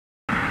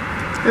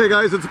Hey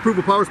guys, it's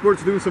Approval Power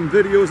Sports doing some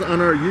videos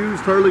on our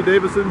used Harley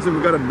Davidsons, and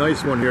we got a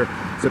nice one here.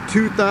 It's a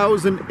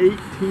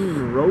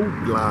 2018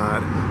 Road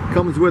Glide.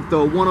 Comes with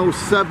the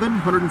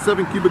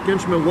 107 cubic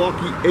inch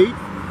Milwaukee 8.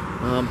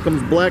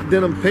 Comes black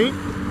denim paint.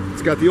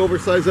 It's got the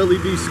oversized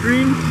LED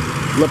screen,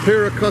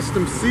 LaPera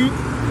custom seat.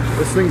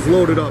 This thing's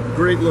loaded up.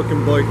 Great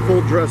looking bike,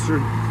 full dresser,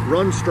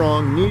 runs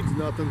strong, needs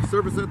nothing.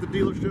 Service at the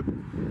dealership,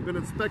 been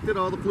inspected,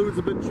 all the fluids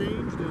have been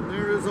changed, and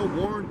there is a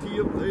warranty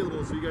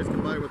available so you guys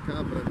can buy it with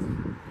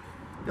confidence.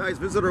 Guys,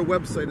 visit our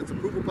website. It's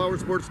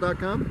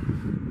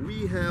approvalpowersports.com.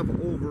 We have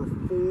over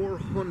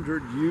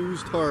 400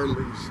 used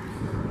Harleys.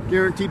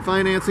 Guaranteed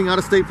financing,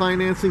 out-of-state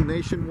financing,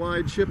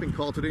 nationwide shipping.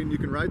 Call today and you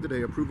can ride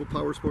today.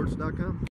 approvalpowersports.com.